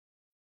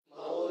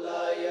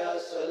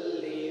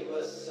salli wa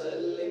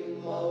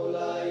sallim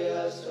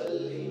maulaya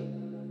salli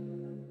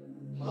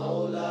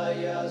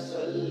maulaya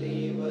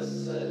salli wa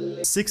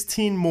sallim.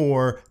 16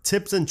 more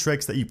tips and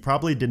tricks that you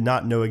probably did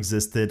not know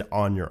existed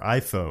on your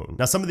iPhone.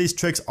 Now, some of these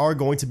tricks are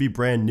going to be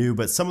brand new,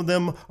 but some of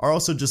them are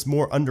also just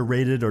more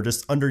underrated or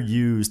just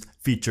underused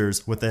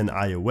features within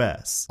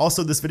iOS.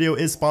 Also, this video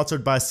is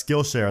sponsored by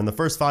Skillshare, and the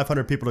first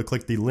 500 people to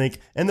click the link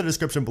in the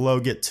description below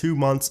get 2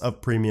 months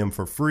of premium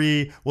for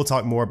free. We'll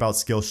talk more about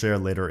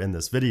Skillshare later in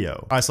this video.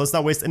 All right, so let's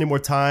not waste any more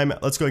time.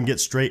 Let's go and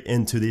get straight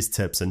into these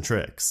tips and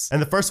tricks.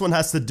 And the first one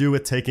has to do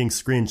with taking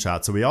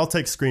screenshots. So we all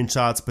take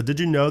screenshots, but did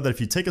you know that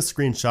if you take a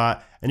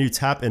screenshot and you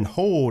tap and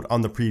hold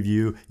on the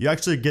preview, you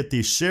actually get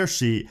the share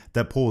sheet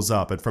that pulls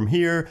up. And from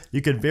here,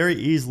 you could very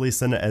easily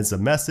send it as a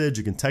message.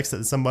 You can text it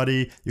to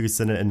somebody. You can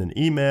send it in an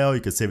email. You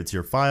can save it to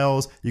your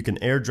files. You can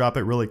airdrop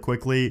it really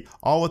quickly,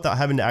 all without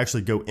having to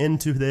actually go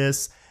into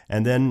this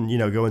and then,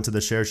 go into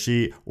the share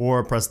sheet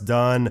or press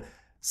done,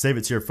 save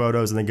it to your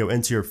photos, and then go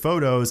into your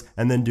photos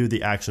and then do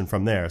the action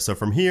from there. So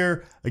from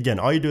here, again,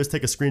 all you do is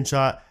take a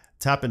screenshot,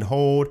 tap and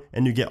hold,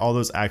 and you get all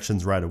those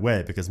actions right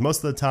away. Because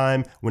most of the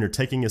time when you're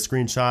taking a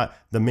screenshot,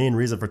 the main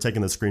reason for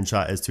taking the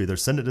screenshot is to either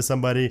send it to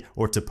somebody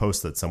or to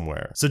post it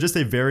somewhere. So just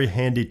a very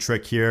handy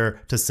trick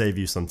here to save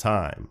you some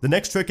time. The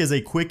next trick is a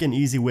quick and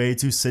easy way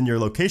to send your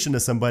location to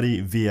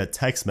somebody via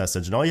text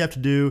message. And all you have to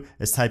do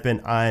is type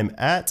in I'm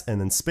at and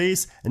then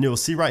space, and you'll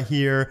see right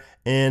here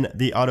in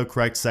the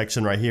autocorrect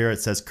section right here,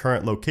 it says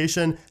current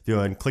location. If you go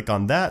ahead and click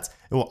on that,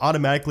 it will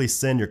automatically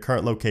send your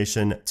current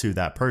location to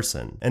that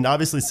person. And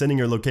obviously sending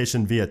your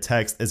location via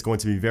text is going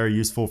to be very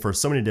useful for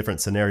so many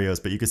different scenarios,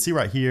 but you can see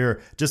right here,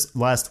 just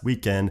last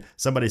weekend,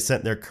 somebody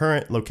sent their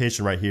current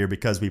location right here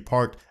because we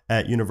parked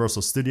at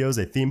Universal Studios,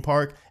 a theme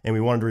park, and we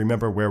wanted to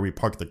remember where we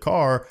parked the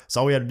car. So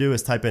all we had to do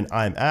is type in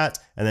I'm at,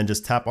 and then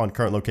just tap on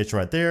current location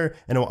right there,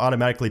 and it will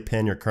automatically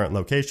pin your current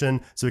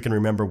location so we can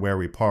remember where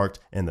we parked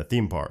in the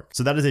theme park.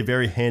 So that is a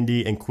very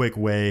handy and quick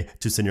way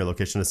to send your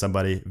location to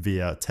somebody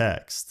via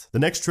text. The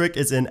next trick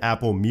is in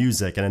Apple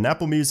Music. And in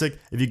Apple Music,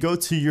 if you go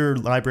to your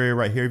library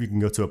right here, if you can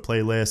go to a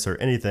playlist or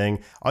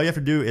anything, all you have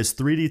to do is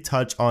 3D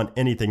touch on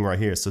anything right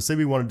here. So say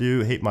we want to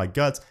do Hate My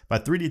Guts. If I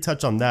 3D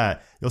touch on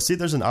that, you'll see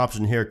there's an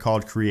option here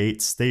called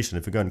Create Station.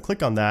 If you go ahead and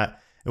click on that,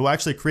 it will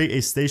actually create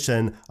a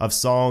station of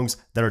songs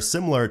that are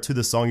similar to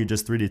the song you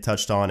just 3D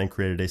touched on and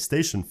created a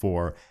station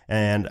for.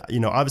 And,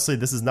 obviously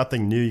this is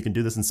nothing new. You can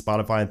do this in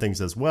Spotify and things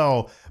as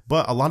well,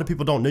 but a lot of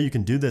people don't know you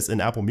can do this in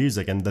Apple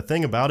Music. And the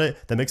thing about it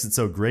that makes it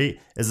so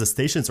great is the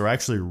stations are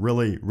actually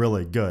really,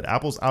 really good.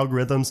 Apple's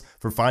algorithms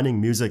for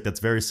finding music that's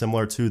very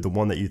similar to the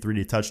one that you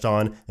 3D touched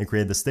on and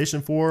created the station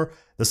for,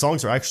 the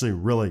songs are actually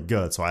really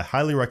good. So I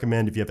highly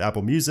recommend, if you have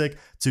Apple Music,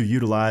 to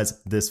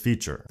utilize this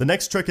feature. The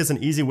next trick is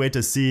an easy way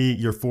to see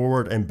your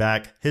forward and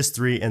back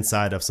history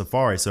inside of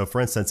Safari. So for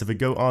instance, if we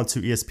go on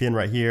to ESPN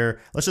right here,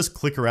 let's just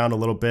click around a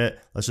little bit.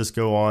 Let's just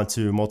go on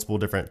to multiple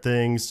different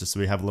things just so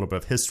we have a little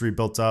bit of history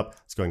built up.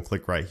 Let's go and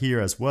click right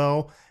here as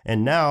well.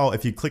 And now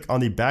if you click on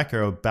the back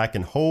arrow, back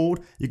and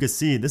hold, you can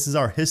see this is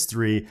our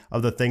history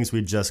of the things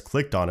we just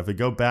clicked on. If we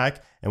go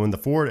back, and when the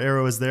forward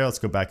arrow is there, let's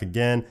go back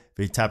again. If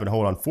you tap and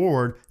hold on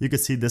forward, you can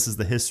see this is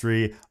the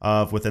history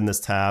of within this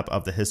tab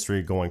of the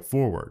history going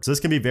forward. So this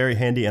can be very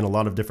handy in a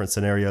lot of different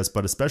scenarios,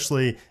 but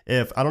especially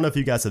if, I don't know if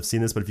you guys have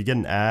seen this, but if you get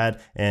an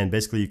ad and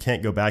basically you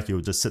can't go back,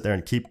 you'll just sit there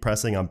and keep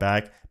pressing on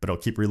back, but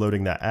it'll keep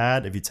reloading that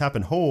ad. If you tap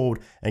and hold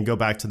and go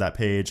back to that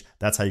page,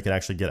 that's how you can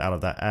actually get out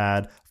of that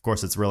ad. Of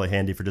course, it's really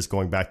handy for just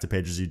going back to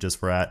pages you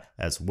just were at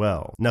as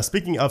well. Now,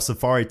 speaking of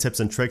Safari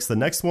tips and tricks, the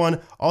next one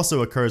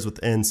also occurs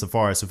within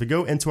Safari. So if we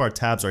go into our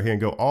tabs right here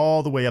and go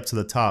all the way up to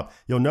the top,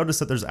 you'll notice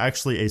that there's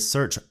actually a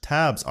search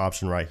tabs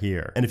option right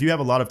here. And if you have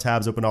a lot of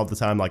tabs open all the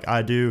time like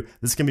I do,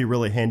 this can be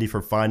really handy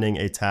for finding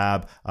a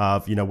tab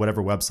of,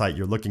 whatever website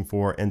you're looking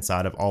for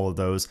inside of all of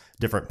those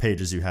different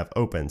pages you have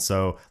open.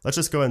 So let's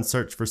just go ahead and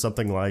search for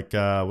something like,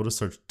 we'll just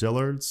search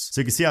Dillard's.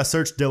 So you can see I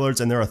searched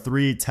Dillard's, and there are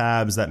 3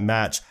 tabs that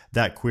match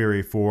that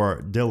query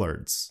for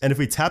Dillard's. And if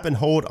we tap and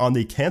hold on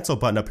the cancel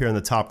button up here in the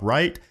top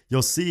right,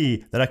 you'll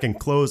see that I can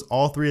close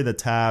all 3 of the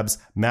tabs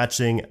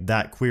matching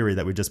that query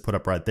that we just put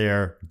up right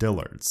there,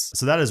 Dillard's.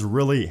 So that is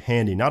really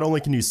handy. Not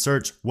only can you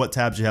search what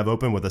tabs you have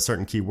open with a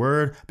certain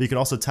keyword, but you can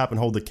also tap and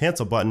hold the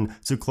cancel button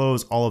to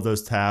close all of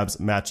those tabs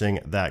matching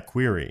that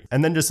query.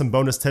 And then just some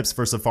bonus tips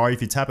for Safari.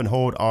 If you tap and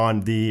hold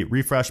on the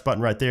refresh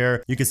button right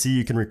there, you can see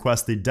you can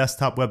request the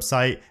desktop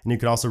website, and you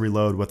can also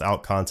reload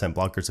without content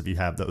blockers if you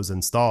have those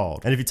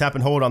installed. And if you tap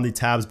and hold on the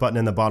tabs button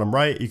in the bottom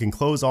right, you can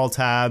close all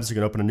tabs. You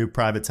can open a new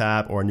private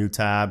tab or a new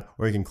tab,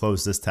 or you can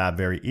close this tab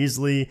very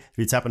easily. If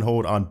you tap and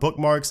hold on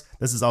bookmarks,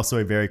 this is also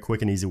a very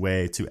quick and easy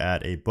way to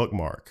add a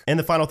bookmark. And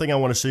the final thing I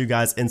want to show you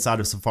guys inside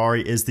of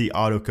Safari is the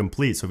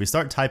autocomplete. So if we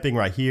start typing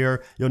right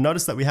here, you'll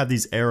notice that we have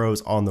these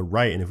arrows on the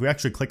right. And if we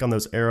actually click on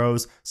those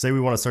arrows, say we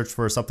want to search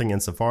for something in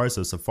Safari,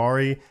 so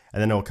Safari,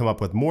 and then it'll come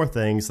up with more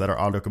things that are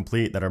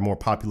autocomplete that are more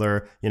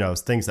popular,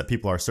 things that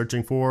people are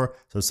searching for.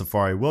 So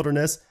Safari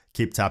Wilderness.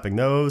 keep tapping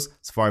those.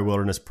 Safari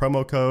Wilderness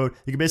promo code.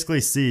 You can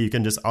basically see you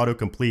can just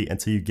autocomplete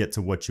until you get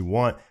to what you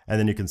want, and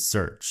then you can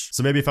search.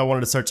 So maybe if I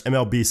wanted to search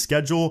MLB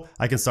schedule,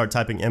 I can start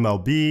typing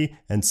MLB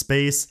and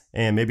space,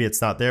 and maybe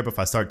it's not there, but if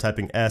I start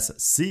typing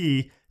SC,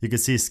 you can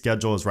see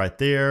schedule is right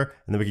there,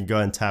 and then we can go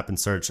ahead and tap and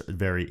search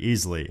very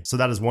easily. So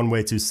that is one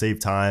way to save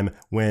time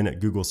when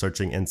Google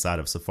searching inside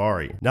of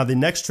Safari. Now the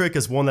next trick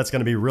is one that's going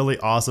to be really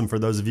awesome for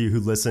those of you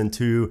who listen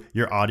to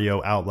your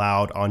audio out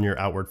loud on your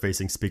outward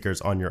facing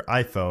speakers on your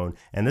iPhone.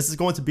 And this is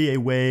going to be a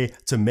way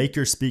to make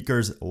your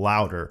speakers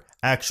louder.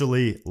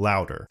 Actually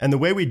louder. And the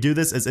way we do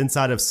this is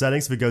inside of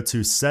settings. We go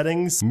to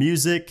settings,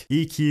 music,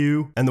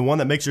 EQ, and the one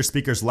that makes your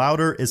speakers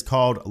louder is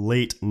called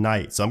late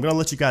night. So I'm gonna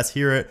let you guys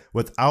hear it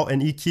without an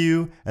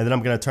EQ, and then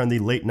I'm gonna turn the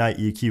late night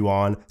EQ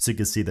on so you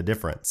can see the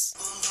difference.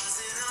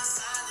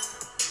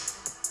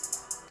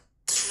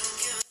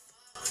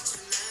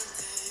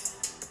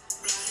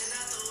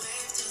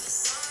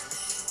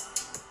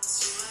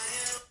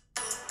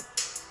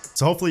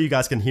 So hopefully you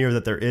guys can hear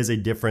that there is a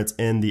difference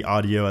in the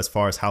audio as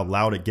far as how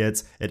loud it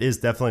gets. It is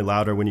definitely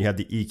louder when you have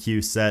the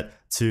EQ set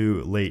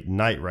to late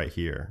night right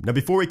here. Now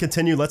before we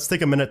continue, let's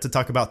take a minute to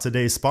talk about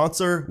today's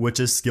sponsor, which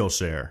is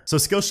Skillshare. So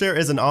Skillshare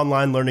is an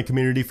online learning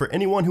community for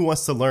anyone who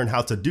wants to learn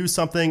how to do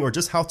something or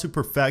just how to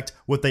perfect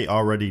what they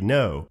already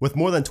know. With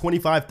more than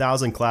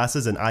 25,000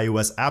 classes in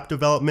iOS app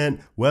development,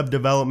 web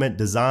development,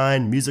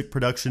 design, music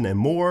production, and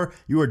more,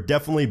 you are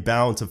definitely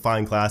bound to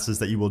find classes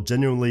that you will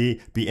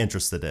genuinely be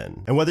interested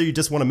in. And whether you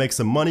just want to make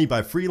some money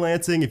by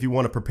freelancing, if you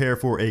want to prepare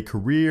for a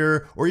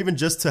career, or even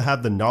just to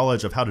have the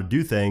knowledge of how to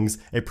do things,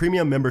 a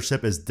premium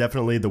membership is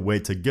definitely the way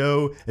to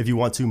go if you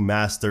want to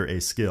master a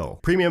skill.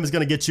 Premium is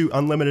going to get you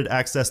unlimited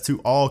access to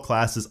all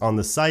classes on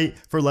the site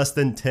for less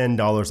than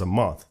 $10 a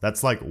month.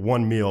 That's like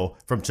one meal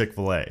from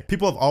Chick-fil-A.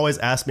 People have always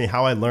asked me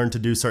how I learned to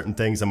do certain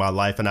things in my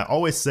life, and I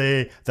always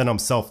say that I'm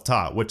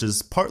self-taught, which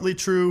is partly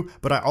true,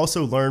 but I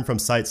also learn from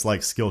sites like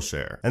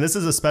Skillshare. And this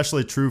is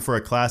especially true for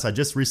a class I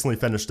just recently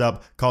finished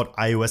up called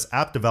iOS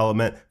App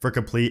Development for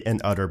Complete and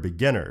Utter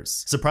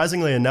Beginners.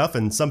 Surprisingly enough,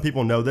 and some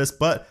people know this,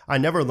 but I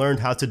never learned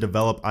how to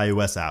develop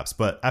iOS apps.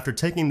 But after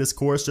taking this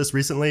course just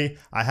recently,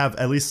 I have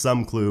at least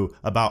some clue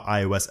about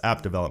iOS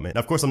app development. Now,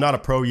 of course, I'm not a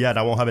pro yet.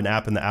 I won't have an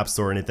app in the App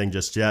Store or anything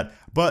just yet,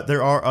 but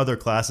there are other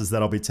classes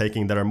that I'll be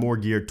taking that are more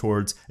geared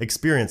towards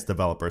experienced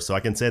developers. So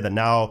I can say that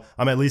now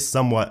I'm at least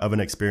somewhat of an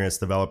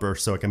experienced developer,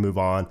 so I can move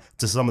on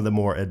to some of the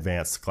more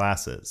advanced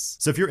classes.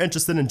 So if you're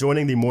interested in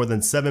joining the more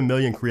than 7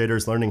 million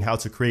creators learning how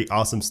to create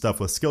awesome stuff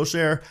with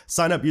Skillshare,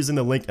 sign up using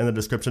the link in the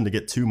description to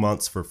get 2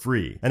 months for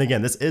free. And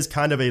again, this is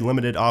kind of a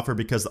limited offer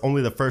because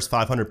only the first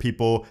 500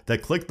 people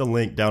that click the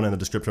link down in the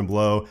description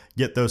below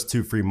get those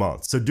 2 free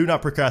months. So do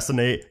not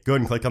procrastinate. Go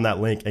ahead and click on that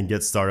link and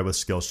get started with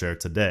Skillshare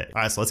today.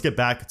 All right, so let's get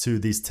back to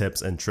these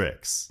tips and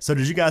tricks. So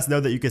did you guys know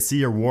that you can see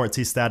your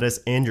warranty status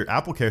and your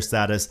AppleCare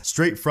status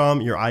straight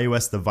from your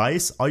iOS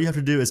device? All you have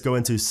to do is go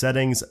into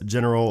Settings,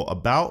 General,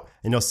 About,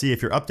 and you'll see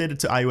if you're updated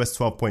to iOS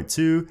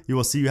 12.2, you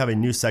will see you have a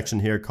new section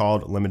here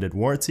called Limited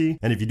Warranty.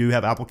 And if you do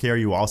have AppleCare,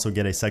 you will also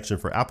get a section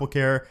for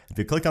AppleCare. If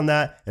you click on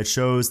that, it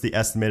shows the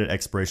estimated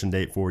expiration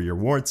date for your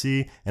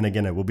warranty. And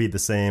again, it will be the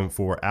same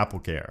for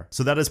AppleCare.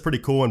 So that is pretty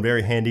cool and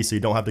very handy, so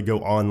you don't have to go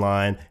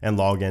online and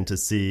log in to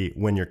see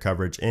when your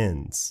coverage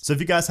ends. So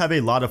if you guys have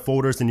a lot of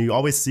folders and you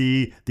always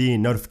see the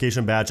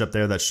notification badge up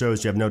there that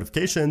shows you have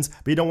notifications,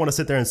 but you don't want to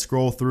sit there and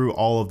scroll through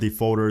all of the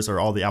folders or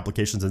all the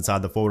applications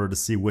inside the folder to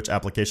see which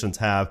applications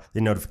have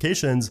the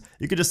notifications,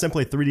 you could just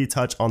simply 3D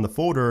touch on the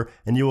folder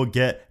and you will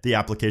get the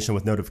application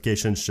with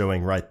notifications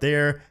showing right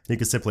there. You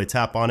can simply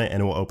tap on it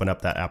and it will open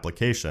up that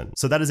application.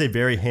 So that is a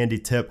very handy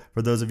tip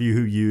for those of you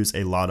who use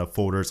a lot of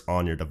folders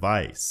on your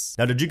device.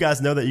 Now, did you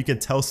guys know that you can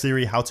tell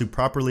Siri how to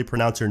properly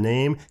pronounce your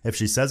name if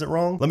she says it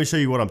wrong? Let me show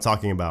you what I'm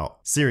talking about.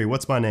 Siri,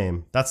 what's my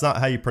name? That's not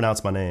how you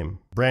pronounce my name.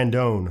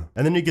 Brandon.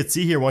 And then you can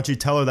see here, once you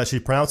tell her that she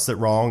pronounced it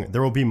wrong,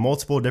 there will be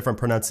multiple different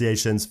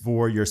pronunciations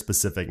for your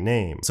specific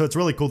name. So it's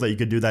really cool that you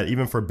could do that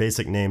even for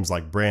basic names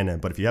like Brandon.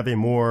 But if you have a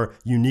more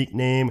unique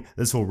name,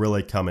 this will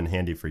really come in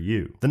handy for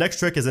you. The next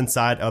trick is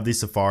inside of the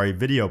Safari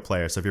video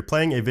player. So if you're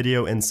playing a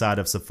video inside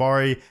of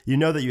Safari, you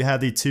know that you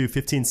have the two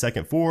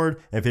 15-second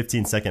forward and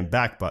 15-second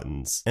back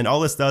buttons. And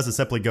all this does is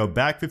simply go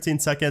back 15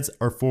 seconds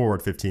or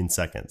forward 15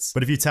 seconds.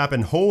 But if you tap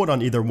and hold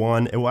on either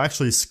one, it will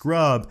actually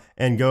scrub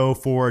and go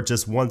for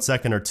just 1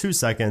 second or 2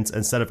 seconds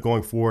instead of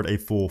going forward a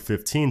full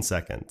 15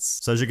 seconds.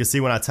 So as you can see,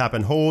 when I tap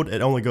and hold,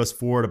 it only goes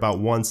forward about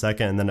 1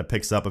 second and then it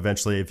picks up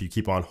eventually if you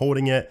keep on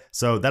holding it.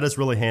 So that is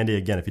really handy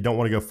again if you don't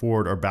want to go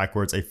forward or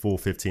backwards a full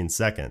 15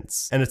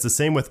 seconds. And it's the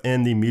same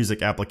within the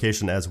music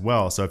application as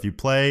well. So if you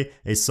play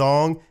a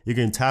song, you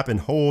can tap and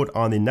hold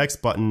on the next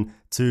button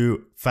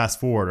to fast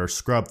forward or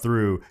scrub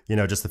through,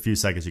 just a few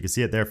seconds. You can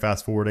see it there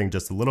fast forwarding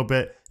just a little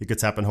bit. You could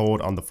tap and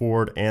hold on the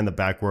forward and the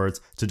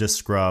backwards to just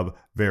scrub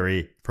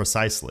very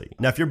precisely.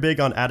 Now, if you're big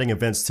on adding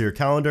events to your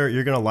calendar,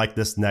 you're going to like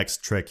this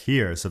next trick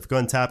here. So if you go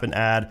and tap and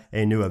add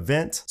a new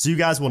event, so you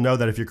guys will know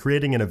that if you're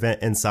creating an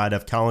event inside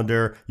of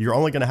Calendar, you're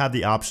only going to have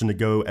the option to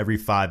go every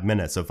 5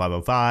 minutes. So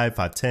 5:05,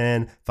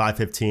 5:10,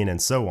 5:15,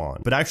 and so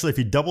on. But actually, if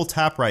you double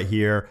tap right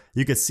here,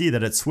 you can see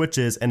that it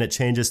switches and it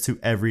changes to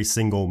every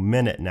single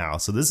minute now.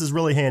 So this is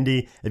really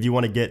handy if you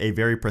want to get a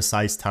very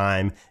precise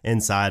time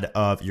inside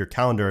of your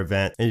calendar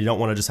event and you don't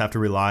want to just have to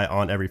rely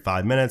on every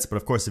 5 minutes. But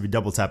of course, if you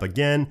double tap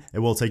again, it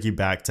will take you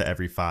back to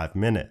every 5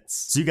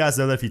 minutes. So you guys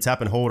know that if you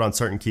tap and hold on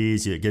certain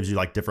keys, it gives you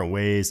like different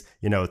ways,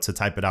 to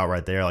type it out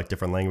right there, like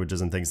different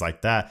languages and things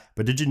like that.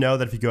 But did you know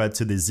that if you go ahead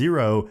to the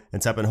 0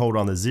 and tap and hold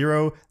on the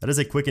 0, that is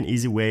a quick and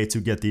easy way to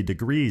get the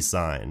degrees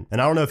sign.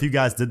 And I don't know if you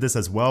guys did this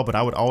as well, but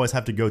I would always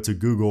have to go to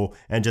Google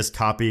and just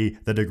copy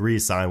the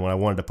degrees sign when I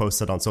wanted to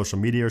post it on social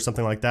media or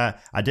something like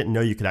that. I didn't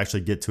know you could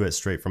actually get to it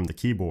straight from the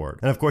keyboard.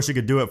 And of course, you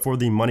could do it for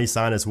the money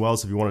sign as well.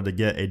 So if you wanted to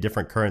get a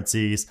different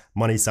currency's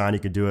money sign, you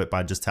could do it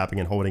by just tapping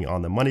and holding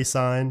on the money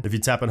sign. If you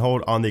tap and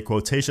hold on the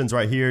quotations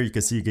right here, you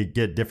can see you could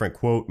get different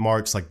quote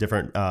marks, like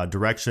different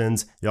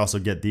directions. You also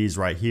get these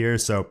right here.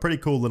 So pretty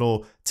cool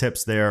little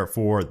tips there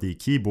for the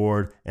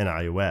keyboard in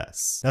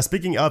iOS. Now,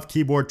 speaking of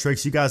keyboard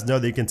tricks, you guys know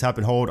that you can tap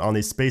and hold on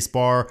the space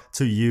bar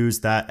to use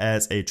that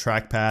as a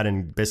trackpad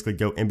and basically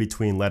go in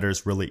between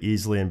letters really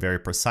easily and very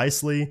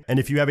precisely. And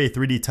if you have a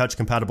 3D Touch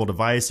compatible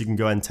device, you can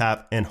go ahead and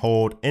tap and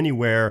hold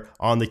anywhere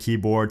on the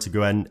keyboard to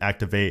go ahead and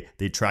activate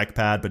the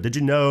trackpad. But did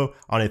you know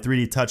on a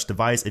 3D Touch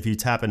device, if you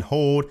tap and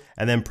hold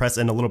and then press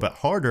in a little bit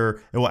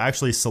harder, it will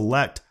actually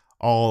select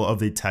all of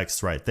the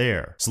text right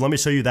there. So let me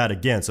show you that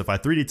again. So if I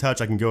 3D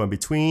touch, I can go in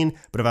between,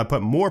 but if I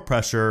put more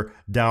pressure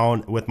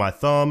down with my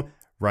thumb,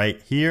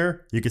 right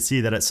here, you can see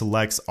that it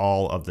selects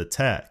all of the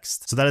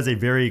text. So that is a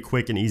very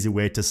quick and easy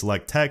way to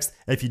select text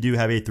if you do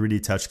have a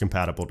 3D Touch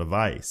compatible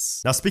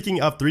device. Now,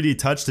 speaking of 3D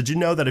Touch, did you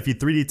know that if you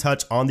 3D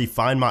Touch on the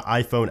Find My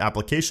iPhone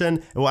application,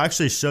 it will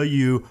actually show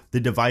you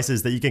the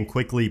devices that you can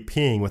quickly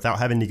ping without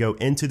having to go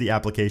into the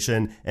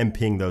application and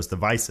ping those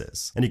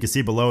devices. And you can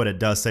see below it, it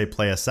does say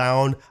play a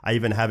sound. I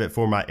even have it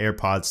for my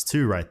AirPods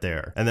 2 right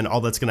there. And then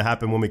all that's gonna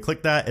happen when we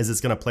click that is it's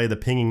gonna play the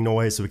pinging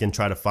noise so we can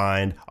try to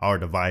find our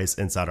device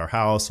inside our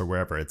house or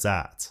wherever it's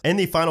at. And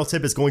the final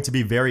tip is going to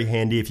be very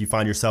handy if you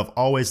find yourself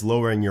always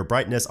lowering your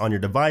brightness on your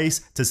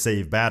device to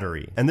save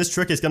battery. And this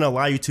trick is going to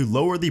allow you to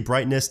lower the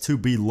brightness to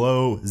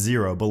below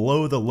 0,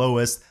 below the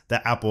lowest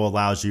that Apple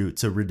allows you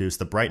to reduce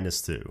the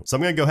brightness to. So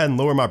I'm going to go ahead and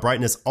lower my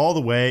brightness all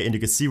the way, and you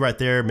can see right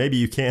there, maybe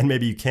you can,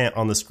 maybe you can't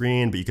on the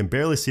screen, but you can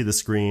barely see the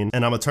screen.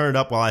 And I'm going to turn it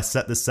up while I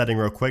set this setting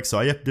real quick. So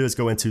all you have to do is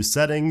go into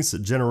Settings,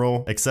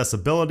 General,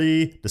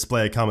 Accessibility,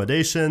 Display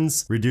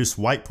Accommodations, Reduce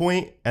White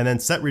Point, and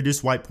then set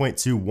Reduce White Point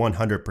to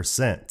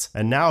 100%.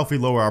 And now if we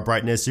lower our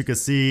brightness, you can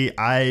see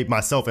I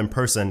myself in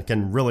person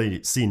can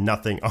really see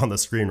nothing on the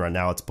screen right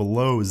now. It's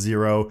below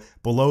 0,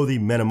 below the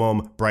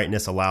minimum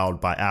brightness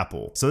allowed by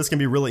Apple. So this can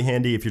be really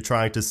handy if you're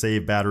trying to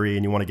save battery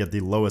and you want to get the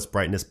lowest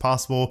brightness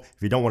possible.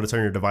 If you don't want to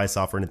turn your device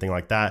off or anything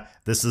like that,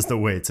 this is the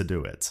way to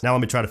do it. Now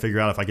let me try to figure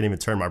out if I can even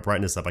turn my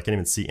brightness up. I can't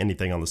even see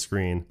anything on the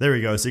screen. There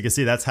we go. So you can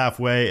see that's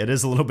halfway. It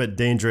is a little bit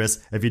dangerous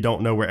if you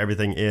don't know where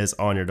everything is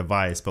on your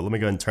device, but let me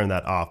go ahead and turn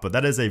that off. But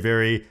that is a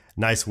very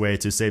nice way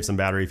to save some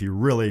battery if you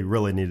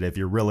really need it, if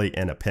you're really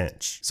in a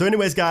pinch. So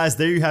anyways, guys,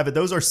 there you have it.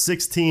 Those are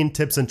 16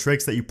 tips and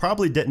tricks that you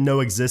probably didn't know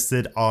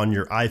existed on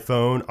your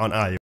iPhone on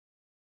iOS.